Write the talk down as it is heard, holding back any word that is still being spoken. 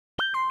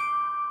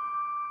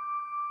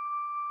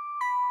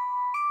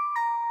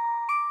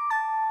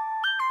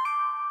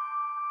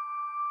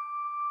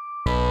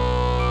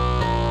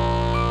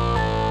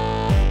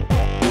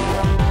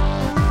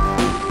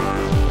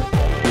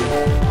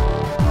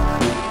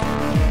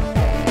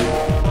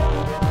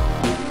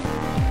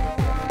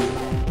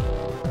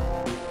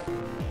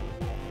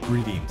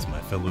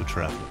fellow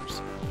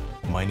travelers.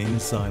 My name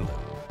is Silo,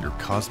 your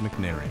cosmic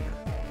narrator,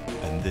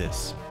 and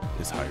this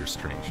is Higher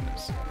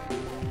Strangeness.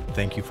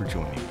 Thank you for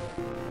joining me.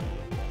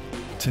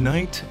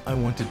 Tonight, I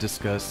want to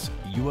discuss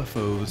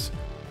UFOs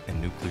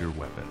and nuclear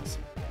weapons.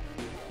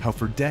 How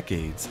for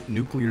decades,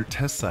 nuclear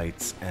test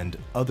sites and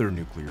other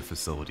nuclear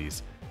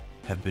facilities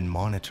have been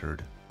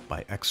monitored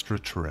by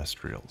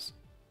extraterrestrials.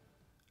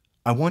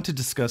 I want to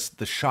discuss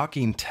the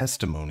shocking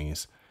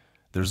testimonies,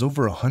 there's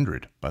over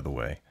 100, by the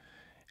way,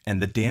 and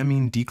the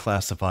damning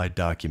declassified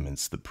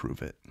documents that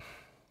prove it.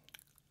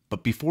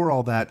 But before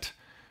all that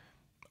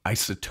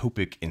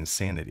isotopic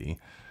insanity,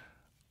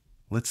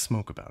 let's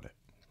smoke about it.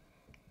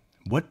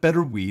 What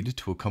better weed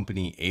to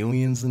accompany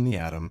aliens in the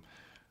atom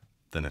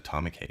than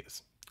atomic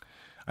haze?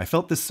 I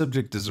felt this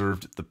subject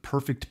deserved the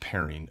perfect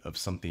pairing of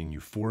something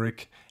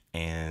euphoric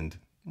and,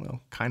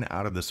 well, kind of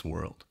out of this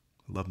world.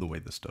 I love the way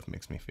this stuff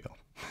makes me feel.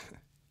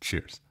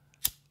 Cheers.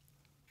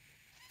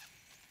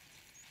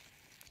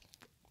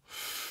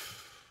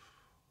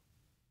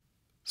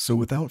 So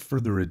without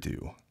further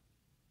ado,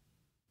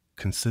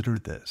 consider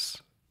this.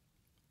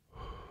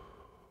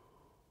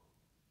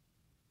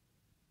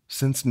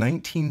 Since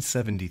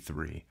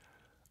 1973,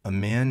 a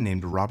man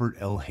named Robert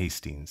L.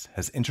 Hastings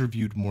has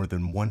interviewed more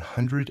than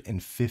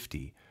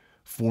 150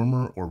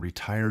 former or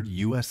retired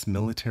U.S.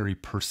 military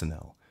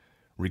personnel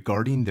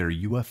regarding their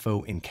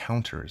UFO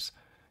encounters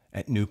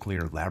at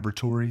nuclear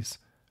laboratories,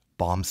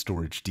 bomb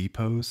storage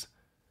depots,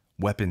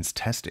 weapons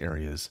test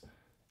areas,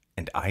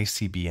 and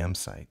ICBM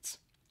sites.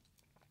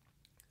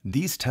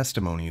 These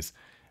testimonies,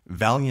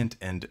 valiant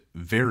and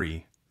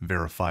very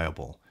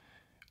verifiable,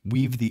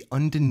 weave the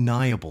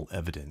undeniable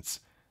evidence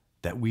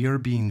that we are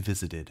being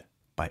visited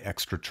by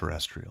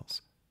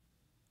extraterrestrials,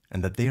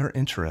 and that they are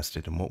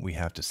interested in what we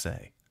have to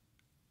say,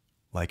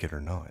 like it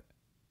or not.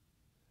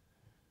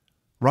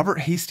 Robert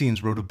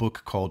Hastings wrote a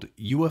book called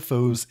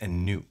UFOs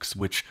and Nukes,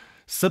 which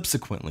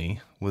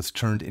subsequently was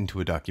turned into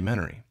a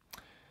documentary.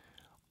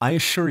 I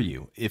assure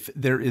you, if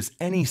there is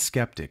any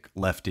skeptic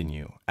left in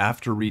you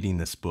after reading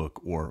this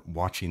book or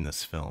watching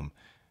this film,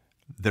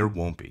 there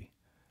won't be.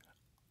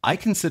 I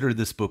consider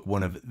this book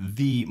one of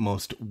the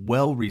most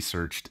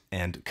well-researched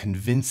and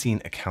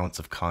convincing accounts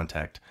of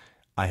contact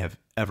I have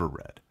ever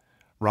read.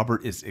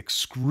 Robert is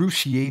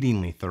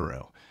excruciatingly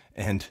thorough,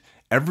 and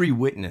every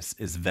witness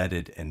is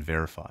vetted and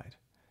verified.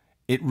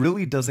 It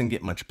really doesn't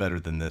get much better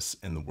than this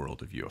in the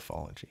world of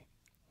ufology.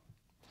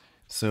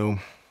 So,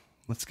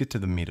 let's get to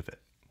the meat of it.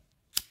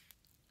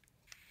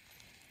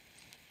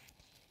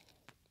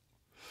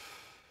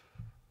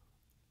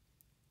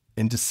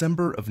 In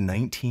December of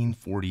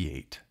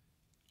 1948,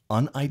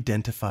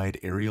 unidentified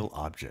aerial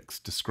objects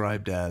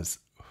described as,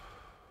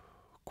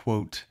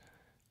 quote,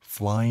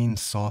 flying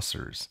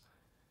saucers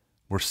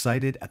were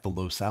sighted at the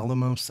Los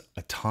Alamos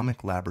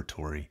Atomic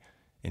Laboratory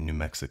in New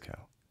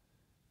Mexico.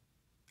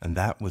 And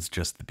that was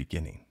just the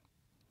beginning.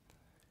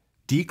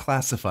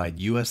 Declassified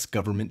U.S.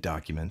 government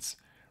documents,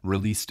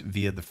 released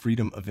via the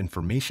Freedom of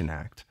Information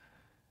Act,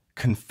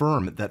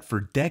 confirm that for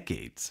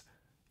decades,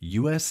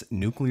 U.S.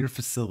 nuclear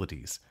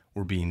facilities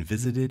were being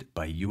visited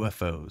by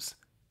UFOs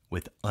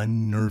with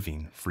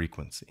unnerving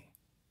frequency.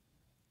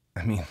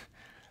 I mean,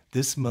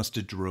 this must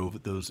have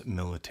drove those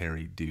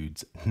military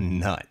dudes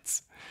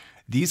nuts.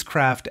 These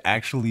craft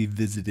actually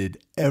visited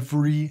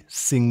every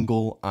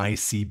single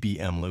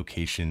ICBM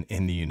location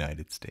in the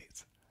United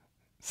States.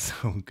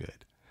 So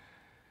good.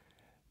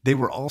 They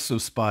were also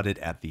spotted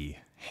at the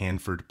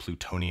Hanford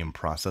Plutonium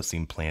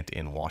Processing Plant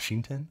in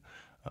Washington,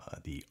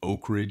 the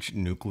Oak Ridge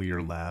Nuclear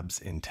Labs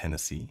in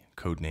Tennessee,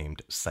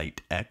 codenamed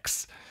Site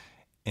X,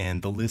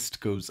 and the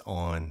list goes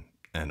on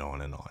and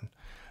on and on.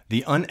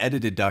 The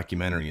unedited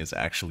documentary is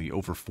actually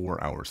over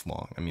 4 hours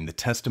long. I mean, the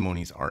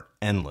testimonies are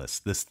endless.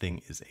 This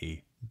thing is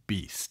a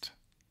beast.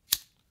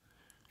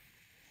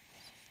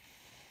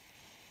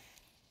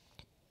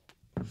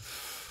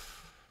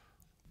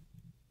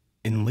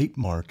 In late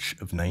March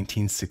of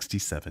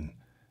 1967,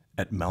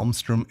 at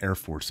Malmstrom Air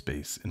Force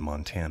Base in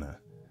Montana,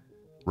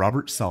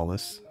 Robert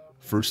Salas,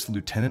 first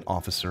lieutenant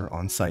officer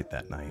on site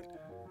that night,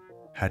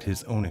 had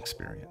his own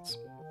experience.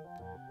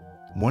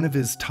 One of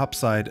his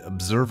topside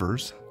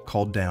observers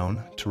called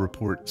down to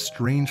report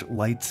strange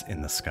lights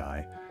in the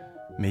sky,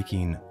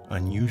 making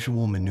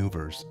unusual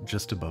maneuvers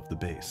just above the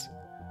base.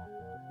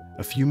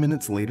 A few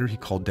minutes later, he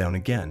called down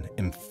again,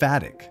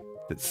 emphatic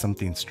that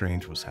something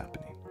strange was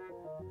happening.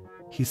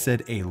 He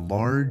said a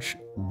large,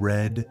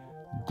 red,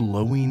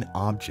 glowing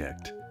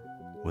object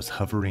was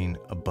hovering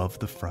above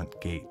the front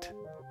gate.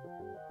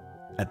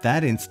 At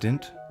that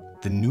instant,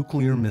 the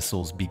nuclear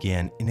missiles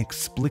began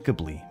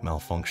inexplicably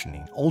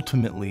malfunctioning,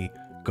 ultimately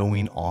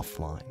going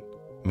offline,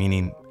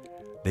 meaning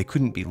they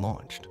couldn't be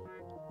launched.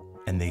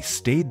 And they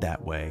stayed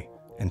that way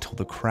until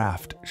the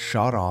craft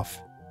shot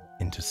off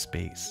into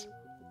space.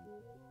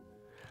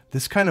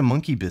 This kind of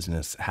monkey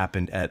business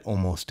happened at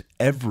almost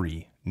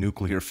every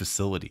nuclear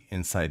facility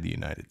inside the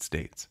United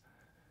States.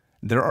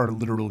 There are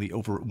literally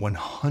over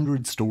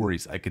 100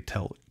 stories I could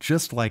tell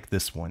just like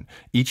this one,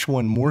 each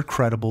one more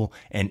credible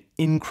and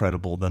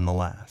incredible than the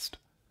last.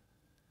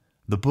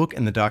 The book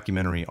and the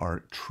documentary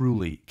are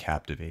truly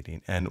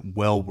captivating and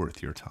well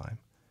worth your time.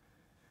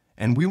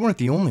 And we weren't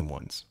the only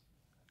ones.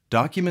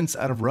 Documents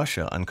out of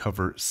Russia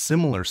uncover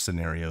similar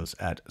scenarios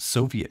at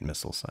Soviet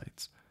missile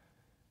sites,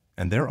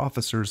 and their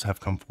officers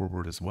have come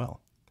forward as well.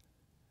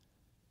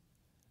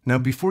 Now,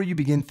 before you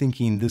begin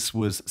thinking this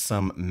was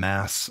some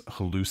mass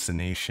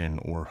hallucination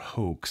or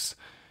hoax,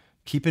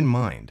 keep in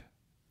mind,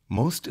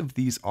 most of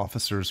these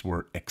officers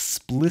were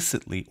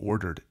explicitly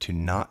ordered to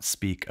not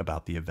speak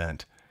about the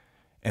event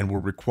and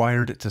were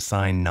required to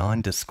sign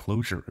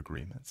non-disclosure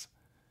agreements.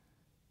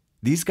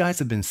 These guys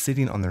have been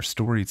sitting on their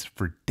stories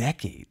for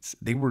decades.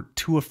 They were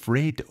too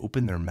afraid to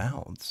open their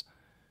mouths.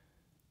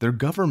 Their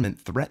government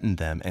threatened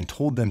them and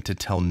told them to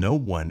tell no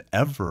one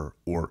ever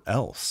or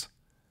else.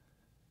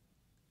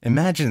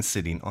 Imagine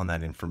sitting on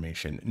that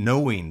information,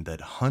 knowing that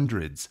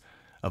hundreds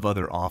of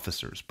other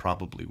officers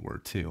probably were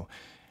too,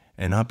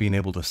 and not being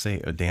able to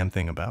say a damn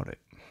thing about it.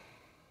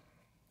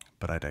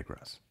 But I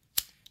digress.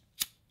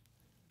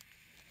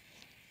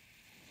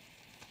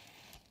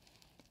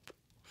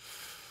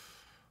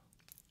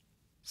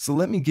 So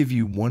let me give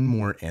you one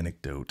more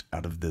anecdote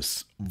out of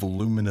this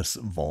voluminous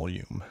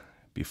volume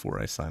before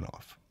I sign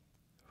off.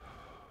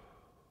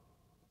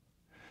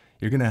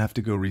 You're going to have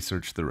to go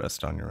research the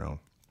rest on your own.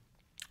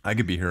 I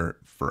could be here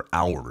for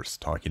hours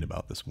talking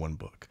about this one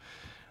book.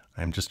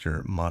 I'm just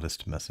your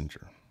modest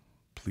messenger.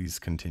 Please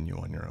continue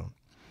on your own.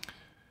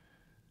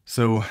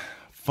 So,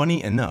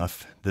 funny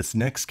enough, this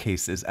next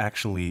case is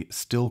actually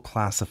still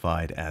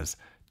classified as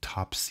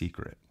top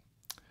secret.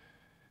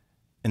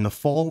 In the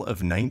fall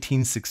of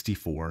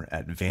 1964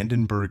 at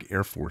Vandenberg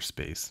Air Force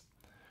Base,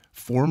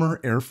 former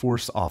Air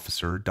Force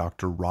officer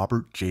Dr.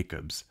 Robert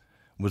Jacobs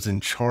was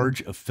in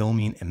charge of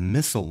filming a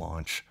missile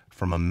launch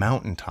from a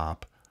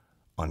mountaintop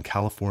on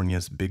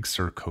California's Big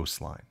Sur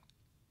coastline.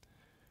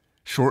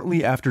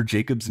 Shortly after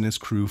Jacobs and his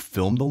crew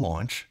filmed the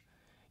launch,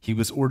 he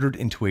was ordered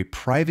into a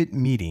private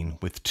meeting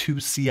with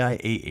 2 CIA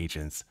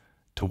agents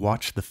to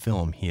watch the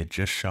film he had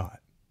just shot.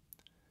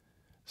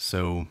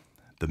 So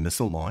the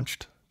missile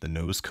launched, the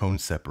nose cone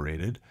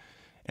separated,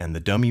 and the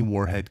dummy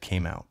warhead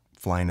came out,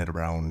 flying at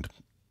around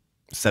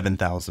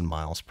 7,000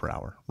 miles per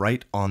hour,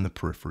 right on the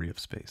periphery of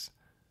space,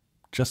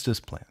 just as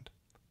planned.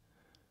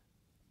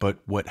 But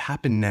what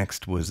happened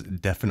next was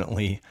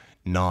definitely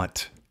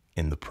not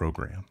in the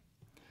program.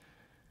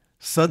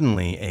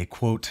 Suddenly, a,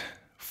 quote,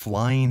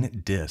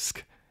 flying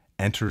disc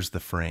enters the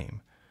frame,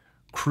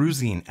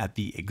 cruising at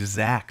the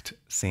exact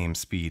same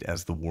speed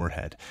as the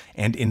warhead,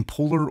 and in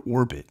polar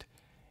orbit,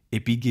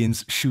 it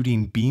begins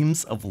shooting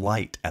beams of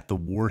light at the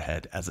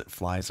warhead as it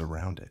flies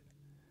around it.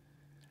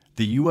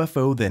 The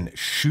UFO then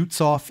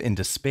shoots off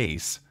into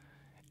space,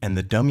 and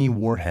the dummy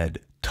warhead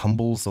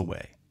tumbles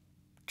away,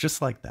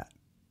 just like that.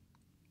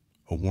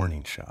 A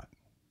warning shot.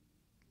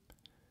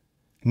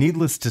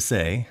 Needless to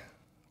say,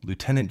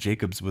 Lieutenant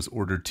Jacobs was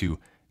ordered to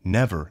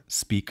never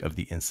speak of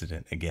the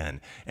incident again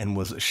and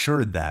was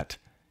assured that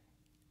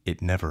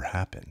it never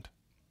happened.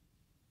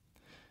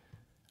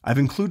 I've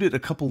included a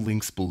couple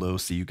links below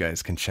so you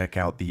guys can check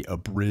out the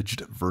abridged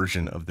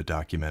version of the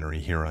documentary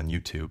here on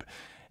YouTube,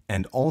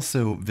 and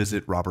also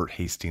visit Robert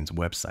Hastings'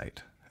 website,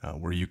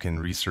 where you can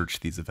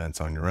research these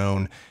events on your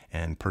own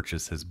and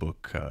purchase his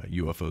book,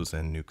 UFOs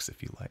and Nukes,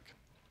 if you like.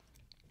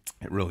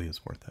 It really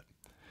is worth it.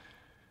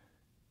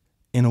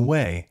 In a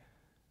way,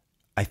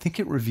 I think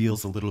it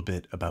reveals a little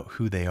bit about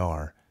who they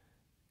are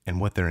and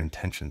what their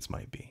intentions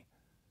might be.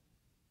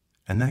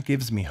 And that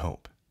gives me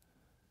hope.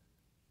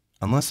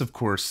 Unless, of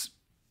course,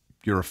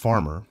 you're a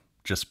farmer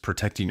just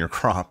protecting your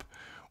crop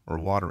or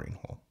watering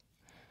hole.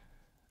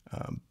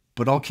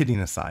 But all kidding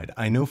aside,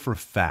 I know for a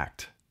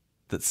fact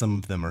that some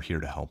of them are here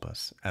to help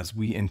us, as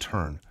we in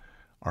turn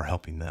are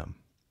helping them.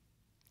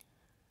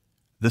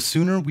 The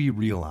sooner we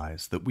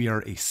realize that we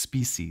are a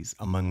species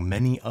among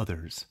many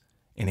others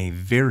in a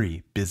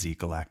very busy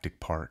galactic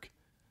park,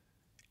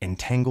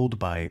 entangled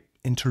by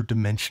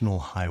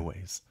interdimensional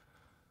highways,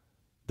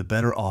 the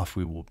better off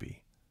we will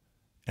be,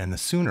 and the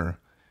sooner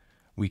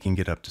we can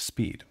get up to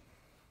speed.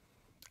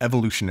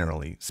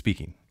 Evolutionarily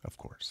speaking, of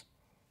course.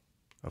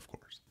 Of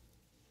course.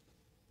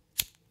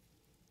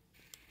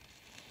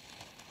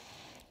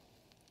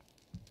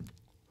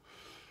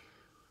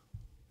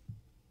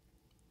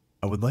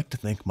 I would like to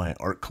thank my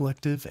art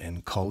collective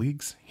and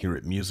colleagues here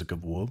at Music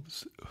of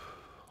Wolves,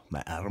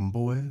 my Atom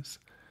Boys,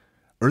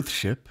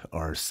 Earthship,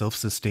 our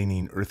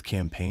self-sustaining Earth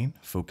campaign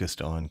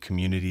focused on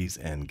communities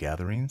and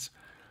gatherings,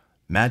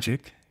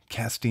 Magic,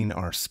 casting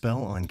our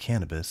spell on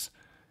Cannabis,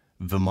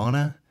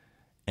 Vimana,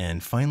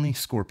 and finally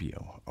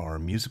Scorpio, our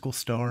musical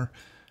star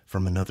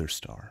from another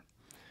star.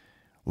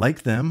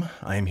 Like them,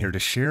 I am here to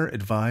share,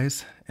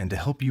 advise, and to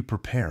help you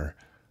prepare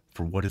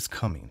for what is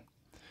coming,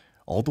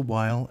 all the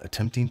while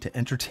attempting to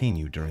entertain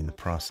you during the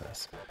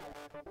process,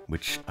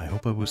 which I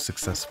hope I was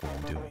successful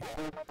in doing.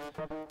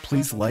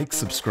 Please like,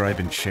 subscribe,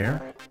 and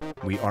share.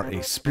 We are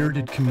a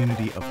spirited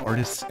community of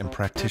artists and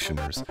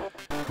practitioners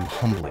who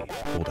humbly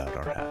hold out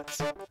our hats.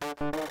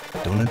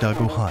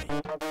 Donadago Hai,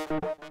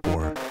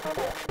 or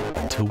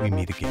until we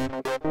meet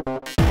again.